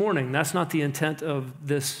directly this morning. That's not the intent of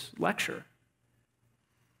this lecture.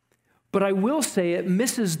 But I will say it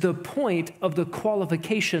misses the point of the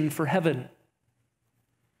qualification for heaven.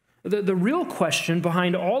 The real question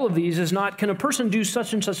behind all of these is not, can a person do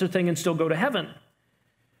such and such a thing and still go to heaven?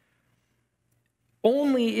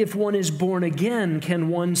 Only if one is born again can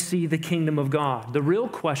one see the kingdom of God. The real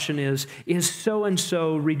question is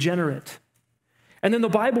so-and-so regenerate? And then the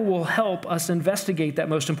Bible will help us investigate that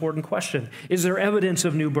most important question. Is there evidence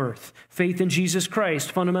of new birth? Faith in Jesus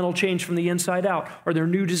Christ, fundamental change from the inside out? Are there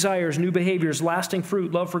new desires, new behaviors, lasting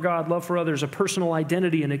fruit, love for God, love for others, a personal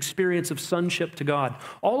identity, an experience of sonship to God?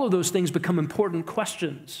 All of those things become important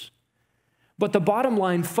questions. But the bottom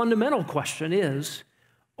line, fundamental question is,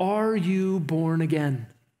 are you born again?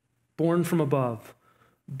 Born from above,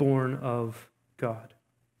 born of God.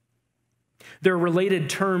 There are related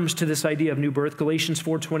terms to this idea of new birth. Galatians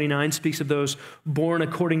 4:29 speaks of those born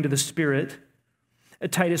according to the Spirit.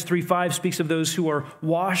 Titus 3:5 speaks of those who are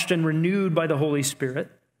washed and renewed by the Holy Spirit.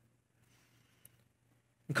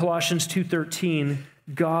 In Colossians 2:13,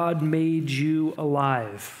 God made you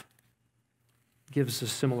alive. Gives a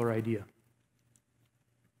similar idea.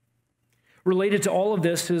 Related to all of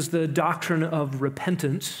this is the doctrine of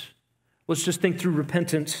repentance. Let's just think through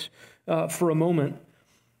repentance for a moment.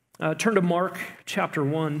 Turn to Mark chapter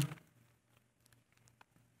 1.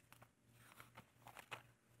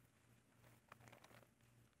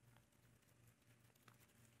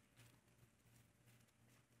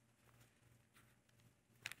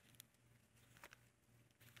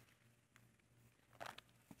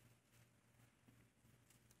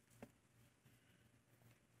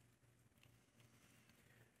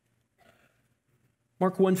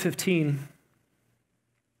 Mark 1:15.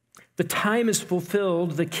 The time is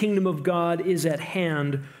fulfilled, the kingdom of God is at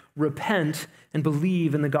hand. Repent and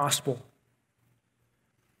believe in the gospel.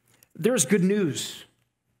 There's good news.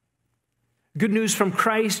 Good news from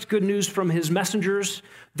Christ, good news from his messengers.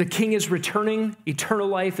 The king is returning, eternal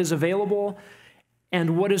life is available,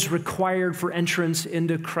 and what is required for entrance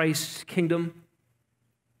into Christ's kingdom?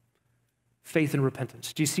 Faith and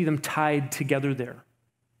repentance. Do you see them tied together there?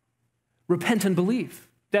 Repent and believe.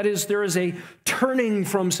 That is, there is a turning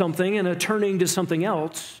from something and a turning to something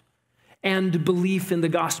else, and belief in the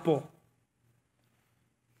gospel.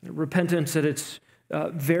 Repentance at its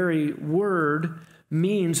very word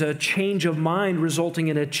means a change of mind resulting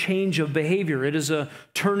in a change of behavior. It is a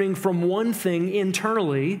turning from one thing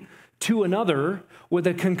internally to another with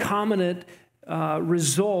a concomitant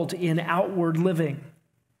result in outward living.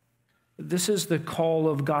 This is the call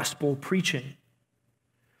of gospel preaching.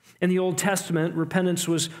 In the Old Testament, repentance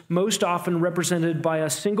was most often represented by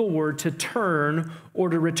a single word, to turn or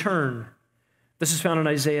to return. This is found in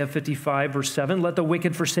Isaiah 55, verse 7. Let the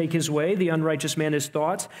wicked forsake his way, the unrighteous man his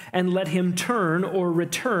thoughts, and let him turn or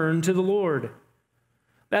return to the Lord.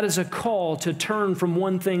 That is a call to turn from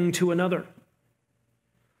one thing to another.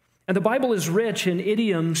 And the Bible is rich in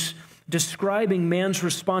idioms describing man's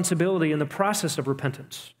responsibility in the process of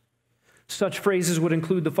repentance. Such phrases would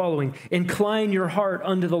include the following: incline your heart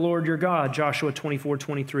unto the Lord your God, Joshua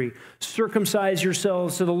 24:23. Circumcise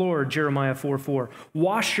yourselves to the Lord, Jeremiah 4:4.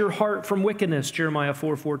 Wash your heart from wickedness, Jeremiah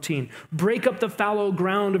 4:14. Break up the fallow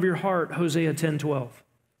ground of your heart, Hosea 10:12.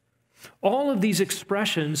 All of these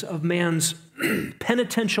expressions of man's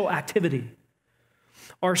penitential activity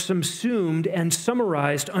are subsumed and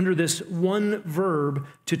summarized under this one verb,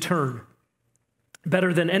 to turn.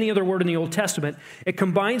 Better than any other word in the Old Testament, it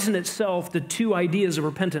combines in itself the two ideas of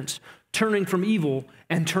repentance: turning from evil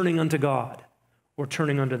and turning unto God, or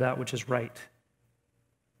turning unto that which is right.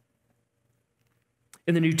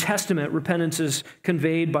 In the New Testament, repentance is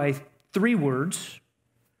conveyed by three words,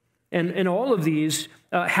 and all of these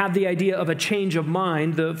have the idea of a change of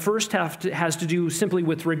mind. The first has to do simply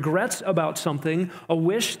with regrets about something, a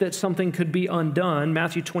wish that something could be undone.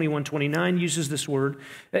 Matthew 21:29 uses this word.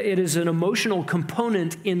 It is an emotional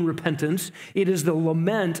component in repentance. It is the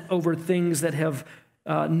lament over things that have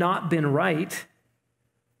not been right.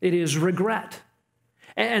 It is regret.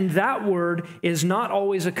 And that word is not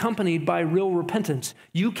always accompanied by real repentance.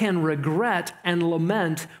 You can regret and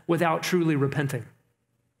lament without truly repenting.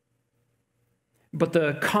 But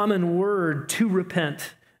the common word to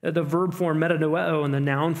repent, the verb form metanoeo and the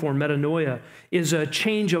noun form metanoia, is a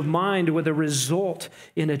change of mind with a result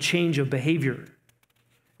in a change of behavior.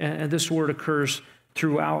 And this word occurs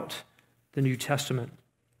throughout the New Testament.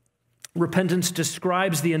 Repentance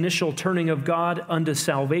describes the initial turning of God unto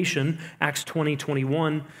salvation, Acts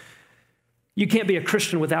 20:21. You can't be a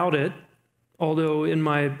Christian without it. Although in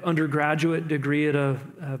my undergraduate degree at a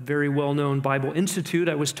very well-known Bible institute,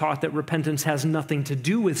 I was taught that repentance has nothing to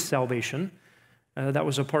do with salvation. That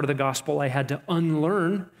was a part of the gospel I had to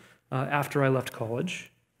unlearn after I left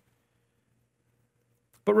college.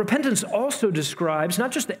 But repentance also describes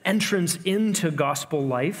not just the entrance into gospel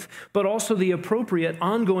life, but also the appropriate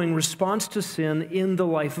ongoing response to sin in the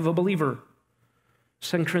life of a believer.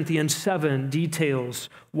 2 Corinthians 7 details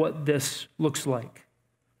what this looks like.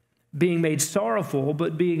 Being made sorrowful,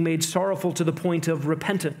 but being made sorrowful to the point of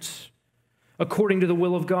repentance, according to the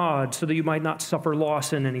will of God, so that you might not suffer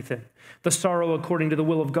loss in anything. The sorrow according to the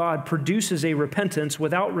will of God produces a repentance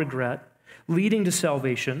without regret, leading to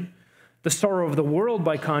salvation. The sorrow of the world,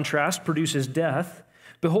 by contrast, produces death.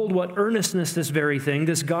 Behold, what earnestness this very thing,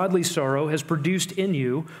 this godly sorrow, has produced in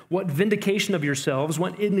you, what vindication of yourselves,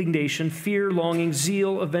 what indignation, fear, longing,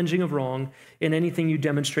 zeal, avenging of wrong. In anything you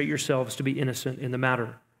demonstrate yourselves to be innocent in the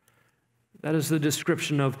matter. That is the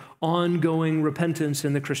description of ongoing repentance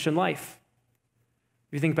in the Christian life.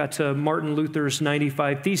 If you think back to Martin Luther's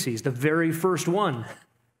 95 Theses, the very first one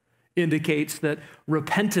indicates that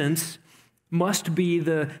repentance must be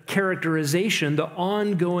the characterization, the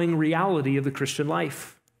ongoing reality of the Christian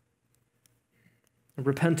life.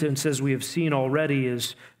 Repentance, as we have seen already,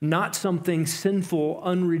 is not something sinful,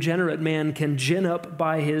 unregenerate man can gin up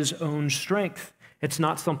by his own strength. It's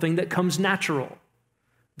not something that comes natural.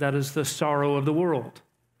 That is the sorrow of the world.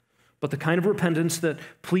 But the kind of repentance that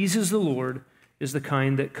pleases the Lord is the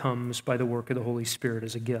kind that comes by the work of the Holy Spirit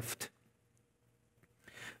as a gift.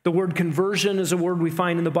 The word conversion is a word we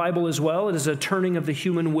find in the Bible as well. It is a turning of the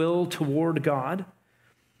human will toward God.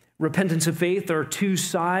 Repentance and faith are two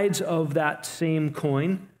sides of that same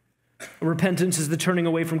coin. Repentance is the turning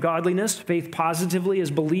away from godliness. Faith positively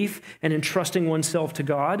is belief and entrusting oneself to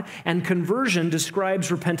God. And conversion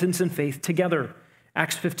describes repentance and faith together.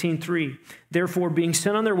 Acts 15:3. Therefore, being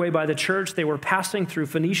sent on their way by the church, they were passing through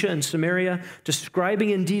Phoenicia and Samaria, describing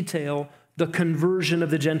in detail the conversion of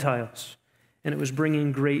the Gentiles. And it was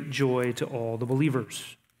bringing great joy to all the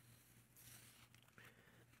believers.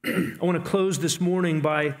 I want to close this morning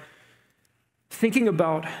by thinking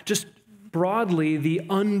about just broadly the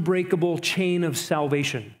unbreakable chain of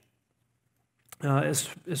salvation. As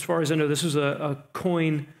far as I know, this is a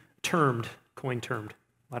coin termed.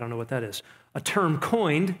 I don't know what that is. A term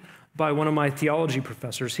coined by one of my theology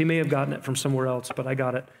professors. He may have gotten it from somewhere else, but I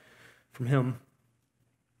got it from him.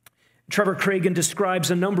 Trevor Cragen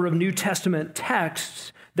describes a number of New Testament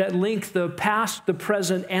texts that link the past, the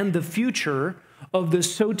present, and the future of the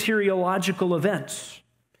soteriological events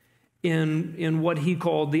in what he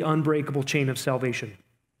called the unbreakable chain of salvation.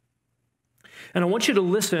 And I want you to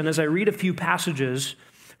listen as I read a few passages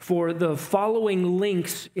for the following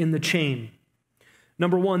links in the chain.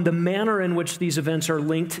 Number one, the manner in which these events are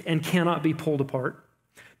linked and cannot be pulled apart.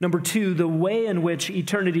 Number two, the way in which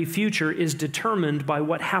eternity future is determined by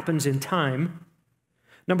what happens in time.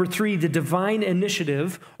 Number three, the divine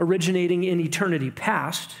initiative originating in eternity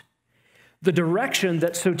past. The direction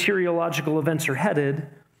that soteriological events are headed.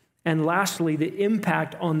 And lastly, the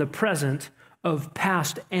impact on the present of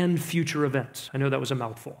past and future events. I know that was a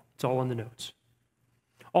mouthful. It's all in the notes.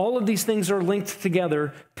 All of these things are linked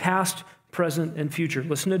together, past, present, and future.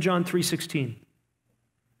 Listen to John 3:16.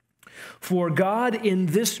 For God in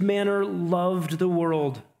this manner loved the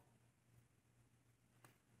world,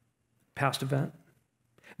 past event,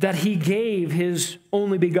 that he gave his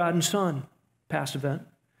only begotten Son, past event,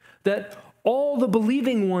 that all the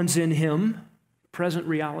believing ones in him, present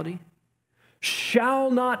reality, shall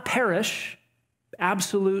not perish,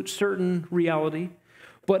 absolute certain reality,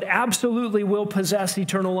 but absolutely will possess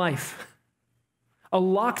eternal life. A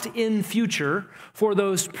locked-in future for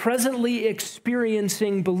those presently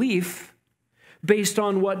experiencing belief based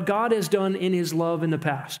on what God has done in his love in the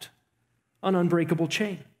past. An unbreakable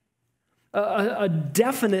chain. A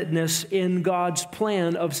definiteness in God's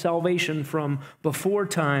plan of salvation from before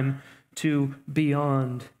time to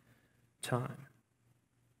beyond time.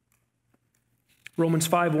 Romans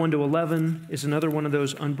 5:1-11 is another one of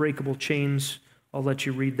those unbreakable chains. I'll let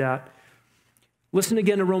you read that. Listen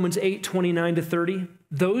again to Romans 8:29-30.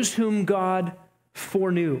 Those whom God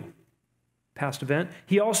foreknew, past event,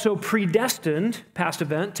 he also predestined, past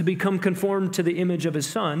event, to become conformed to the image of his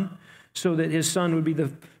Son, so that his Son would be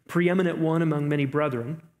the preeminent one among many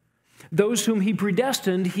brethren. Those whom he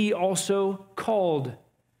predestined, he also called.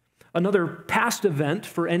 Another past event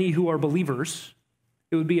for any who are believers.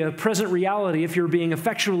 It would be a present reality if you're being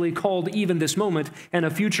effectually called even this moment, and a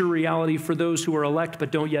future reality for those who are elect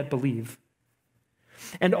but don't yet believe.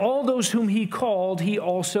 And all those whom he called, he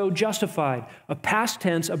also justified. A past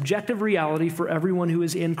tense, objective reality for everyone who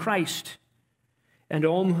is in Christ. And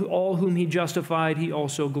all whom he justified, he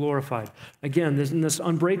also glorified. Again, in this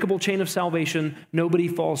unbreakable chain of salvation, nobody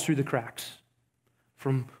falls through the cracks.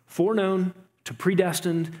 From foreknown to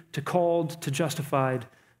predestined to called to justified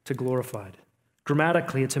to glorified.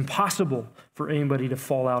 Grammatically, it's impossible for anybody to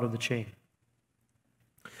fall out of the chain.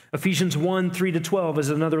 Ephesians 1:3-12 is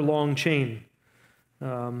another long chain.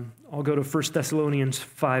 I'll go to 1 Thessalonians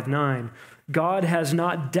 5:9. God has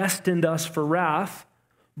not destined us for wrath,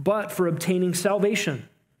 but for obtaining salvation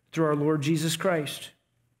through our Lord Jesus Christ.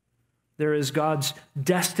 There is God's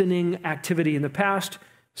destining activity in the past,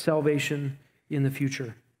 salvation in the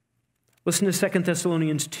future. Listen to 2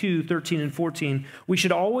 Thessalonians 2:13-14. We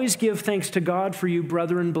should always give thanks to God for you,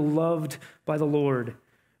 brethren, beloved by the Lord,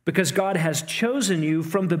 because God has chosen you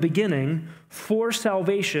from the beginning for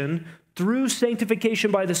salvation through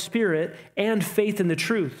sanctification by the Spirit and faith in the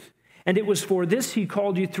truth. And it was for this he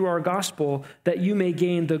called you through our gospel, that you may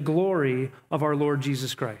gain the glory of our Lord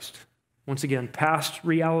Jesus Christ. Once again, past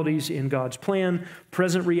realities in God's plan,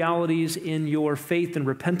 present realities in your faith and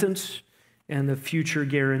repentance, and the future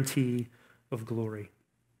guarantee of glory.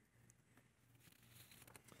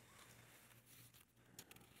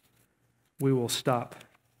 We will stop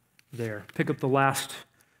there. Pick up the last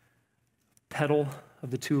petal of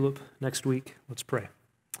the tulip next week. Let's pray.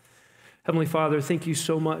 Heavenly Father, thank you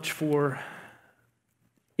so much for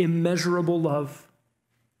immeasurable love,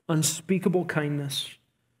 unspeakable kindness,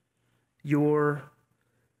 your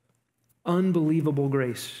unbelievable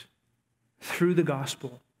grace through the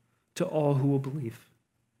gospel to all who will believe.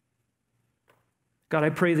 God, I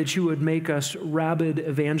pray that you would make us rabid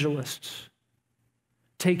evangelists,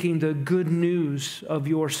 taking the good news of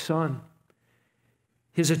your Son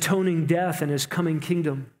his atoning death and his coming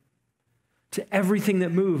kingdom, to everything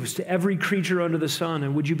that moves, to every creature under the sun.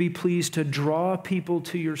 And would you be pleased to draw people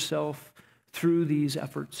to yourself through these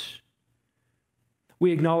efforts?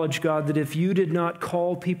 We acknowledge, God, that if you did not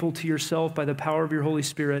call people to yourself by the power of your Holy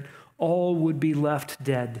Spirit, all would be left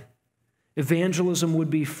dead. Evangelism would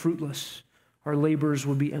be fruitless. Our labors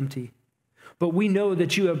would be empty. But we know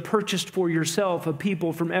that you have purchased for yourself a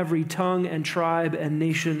people from every tongue and tribe and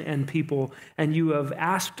nation and people, and you have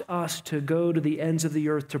asked us to go to the ends of the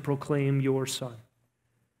earth to proclaim your Son.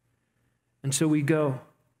 And so we go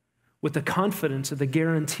with the confidence of the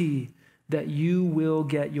guarantee that you will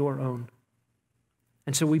get your own.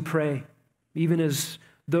 And so we pray, even as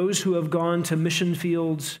those who have gone to mission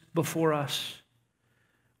fields before us,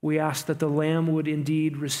 we ask that the Lamb would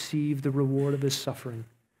indeed receive the reward of his suffering.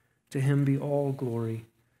 To him be all glory.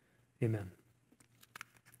 Amen.